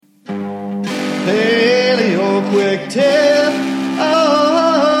Paleo quick tip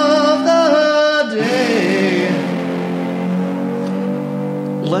of the day.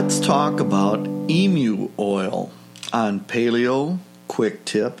 Let's talk about emu oil on Paleo quick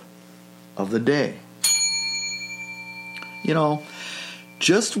tip of the day. You know,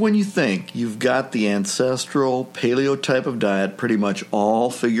 just when you think you've got the ancestral paleo type of diet pretty much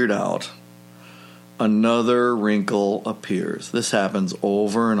all figured out, another wrinkle appears. This happens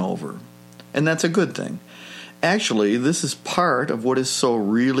over and over. And that's a good thing. Actually, this is part of what is so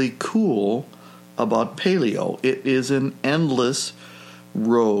really cool about paleo. It is an endless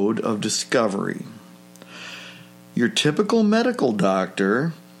road of discovery. Your typical medical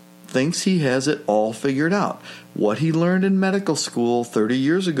doctor thinks he has it all figured out. What he learned in medical school 30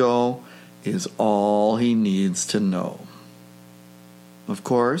 years ago is all he needs to know. Of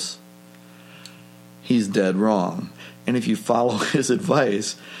course, he's dead wrong. And if you follow his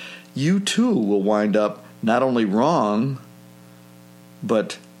advice, you too will wind up not only wrong,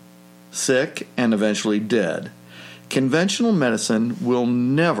 but sick and eventually dead. Conventional medicine will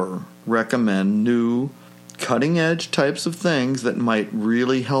never recommend new, cutting-edge types of things that might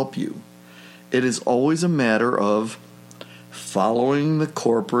really help you. It is always a matter of following the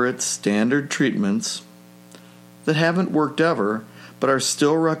corporate standard treatments that haven't worked ever, but are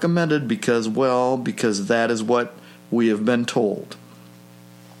still recommended because that is what we have been told.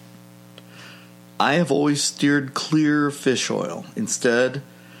 I have always steered clear of fish oil, instead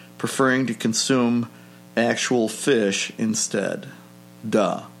preferring to consume actual fish instead.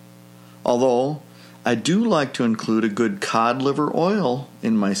 Duh. Although, I do like to include a good cod liver oil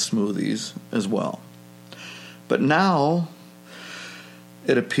in my smoothies as well. But now,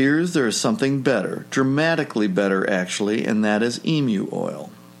 it appears there is something better, dramatically better actually, and that is emu oil.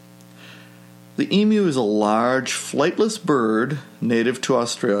 The emu is a large, flightless bird native to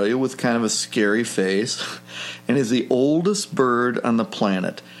Australia with kind of a scary face and is the oldest bird on the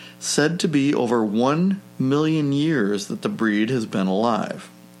planet, said to be over 1 million years that the breed has been alive.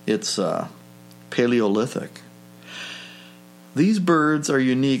 It's Paleolithic. These birds are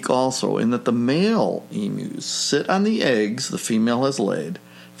unique also in that the male emus sit on the eggs the female has laid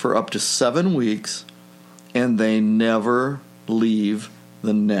for up to 7 weeks and they never leave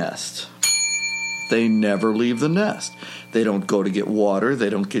the nest. They never leave the nest. They don't go to get water. They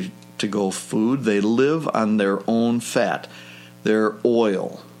don't get to go food. They live on their own fat, their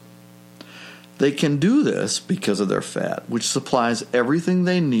oil. They can do this because of their fat, which supplies everything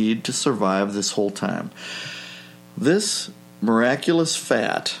they need to survive this whole time. This miraculous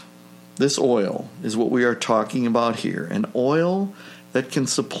fat, this oil, is what we are talking about here. An oil that can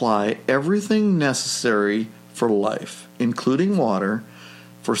supply everything necessary for life, including water,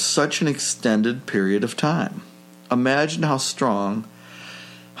 for such an extended period of time. Imagine how strong,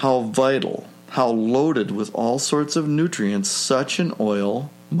 how vital, how loaded with all sorts of nutrients such an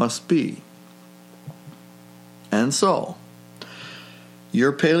oil must be. And so,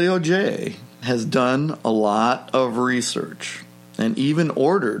 your Paleo J has done a lot of research and even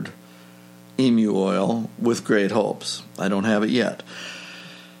ordered emu oil with great hopes. I don't have it yet.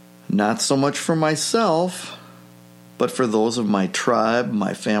 Not so much for myself, but for those of my tribe,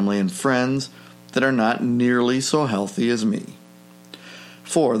 my family and friends that are not nearly so healthy as me.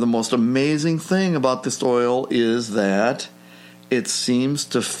 For the most amazing thing about this oil is that it seems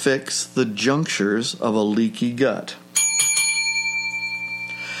to fix the junctures of a leaky gut.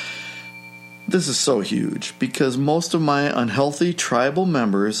 This is so huge because most of my unhealthy tribal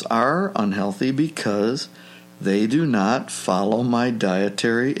members are unhealthy because they do not follow my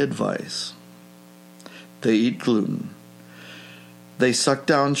dietary advice. They eat gluten. They suck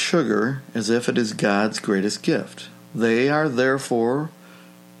down sugar as if it is God's greatest gift. They are therefore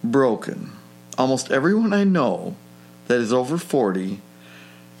broken. Almost everyone I know that is over 40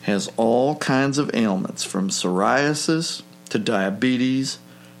 has all kinds of ailments, from psoriasis to diabetes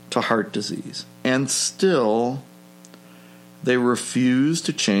to heart disease, and still they refuse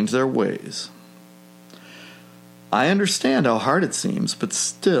to change their ways. I understand how hard it seems, but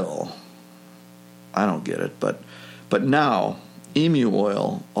still, I don't get it. But now, emu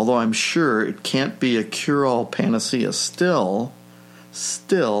oil, although I'm sure it can't be a cure-all panacea, still,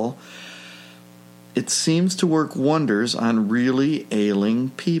 it seems to work wonders on really ailing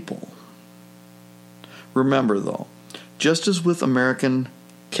people. Remember, though, just as with American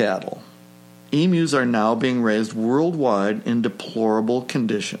cattle, emus are now being raised worldwide in deplorable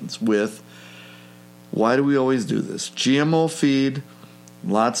conditions with, why do we always do this? GMO feed,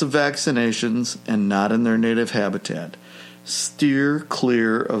 lots of vaccinations, and not in their native habitat. Steer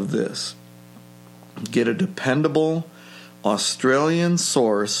clear of this. Get a dependable Australian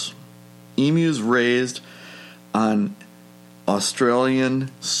source Emus raised on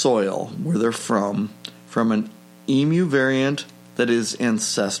Australian soil, where they're from an emu variant that is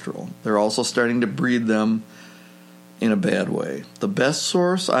ancestral. They're also starting to breed them in a bad way. The best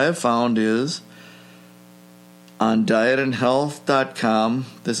source I have found is on dietandhealth.com.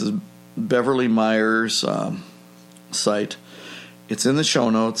 This is Beverly Meyer's site. It's in the show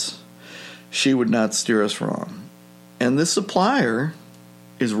notes. She would not steer us wrong. And this supplier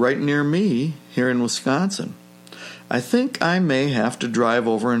is right near me here in Wisconsin. I think I may have to drive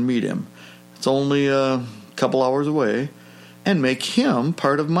over and meet him. It's only a couple hours away, and make him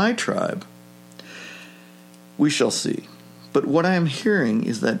part of my tribe. We shall see. But what I am hearing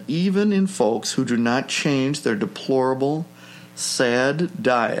is that even in folks who do not change their deplorable, sad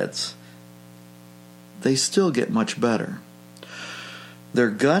diets, they still get much better. Their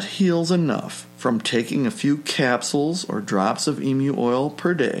gut heals enough from taking a few capsules or drops of emu oil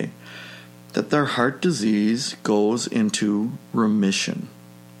per day that their heart disease goes into remission.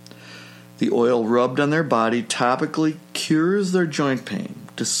 The oil rubbed on their body topically cures their joint pain,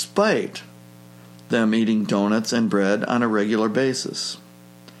 despite them eating donuts and bread on a regular basis.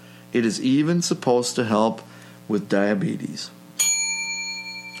 It is even supposed to help with diabetes.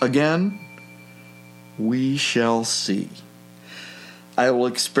 Again, we shall see. I will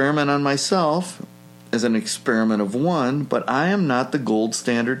experiment on myself as an experiment of one, but I am not the gold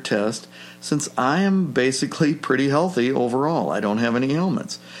standard test since I am basically pretty healthy overall. I don't have any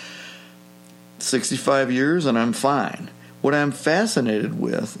ailments. 65 years and I'm fine. What I'm fascinated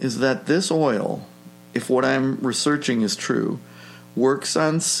with is that this oil, if what I'm researching is true, works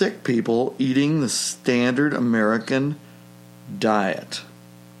on sick people eating the standard American diet.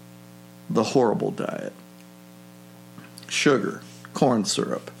 The horrible diet. Sugar, corn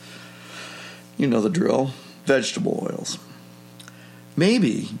syrup. You know the drill. Vegetable oils.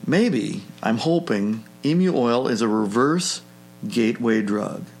 Maybe, I'm hoping emu oil is a reverse gateway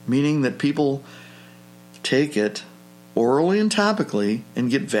drug, meaning that people take it orally and topically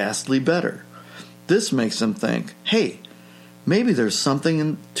and get vastly better. This makes them think, hey, maybe there's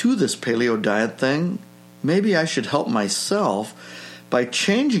something to this paleo diet thing. Maybe I should help myself by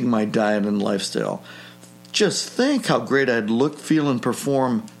changing my diet and lifestyle. Just think how great I'd look, feel, and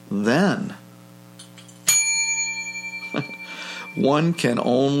perform then. One can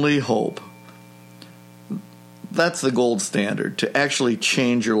only hope. That's the gold standard, to actually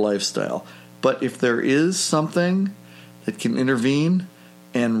change your lifestyle. But if there is something that can intervene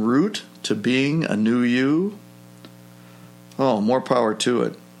en route to being a new you, oh, more power to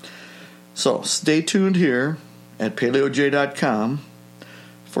it. So stay tuned here at paleoj.com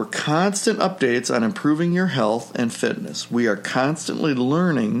for constant updates on improving your health and fitness. We are constantly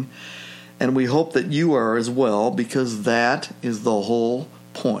learning, and we hope that you are as well, because that is the whole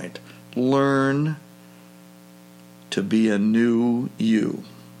point. Learn to be a new you.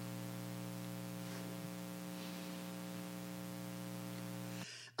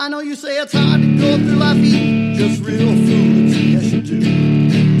 I know you say it's hard to go through life eating just real foods, yes you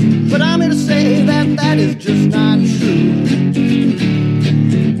do. But I'm here to say that is just not true.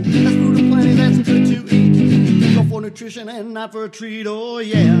 There's food aplenty that's good to eat, go for nutrition and not for a treat, oh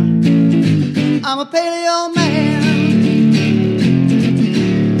yeah. I'm a paleo man.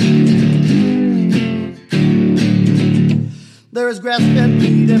 There is grass-fed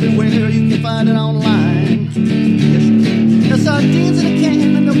meat everywhere, you can find it online. There's sardines in a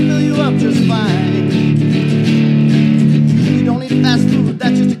can and they'll fill you up just fine. You don't need fast food,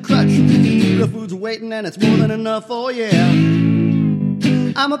 that's just a crutch. Real food's waiting and it's more than enough, oh yeah.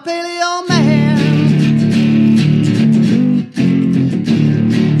 I'm a paleo man.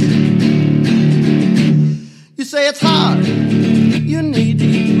 You say it's hard, you need to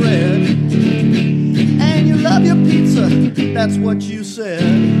eat bread, and you love your pizza, that's what you said,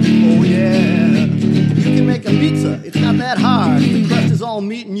 oh yeah. You can make a pizza, it's not that hard. The crust is all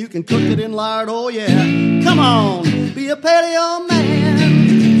meat and you can cook it in lard, oh yeah. Come on, be a paleo man.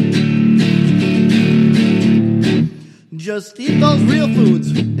 Just eat those real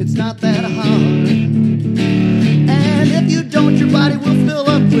foods, it's not that hard. And if you don't, your body will fill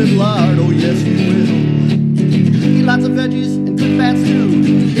up with lard, oh yes you will. Eat lots of veggies and good fats too.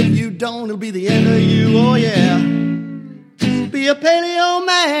 If you don't, it'll be the end of you, oh yeah. Be a paleo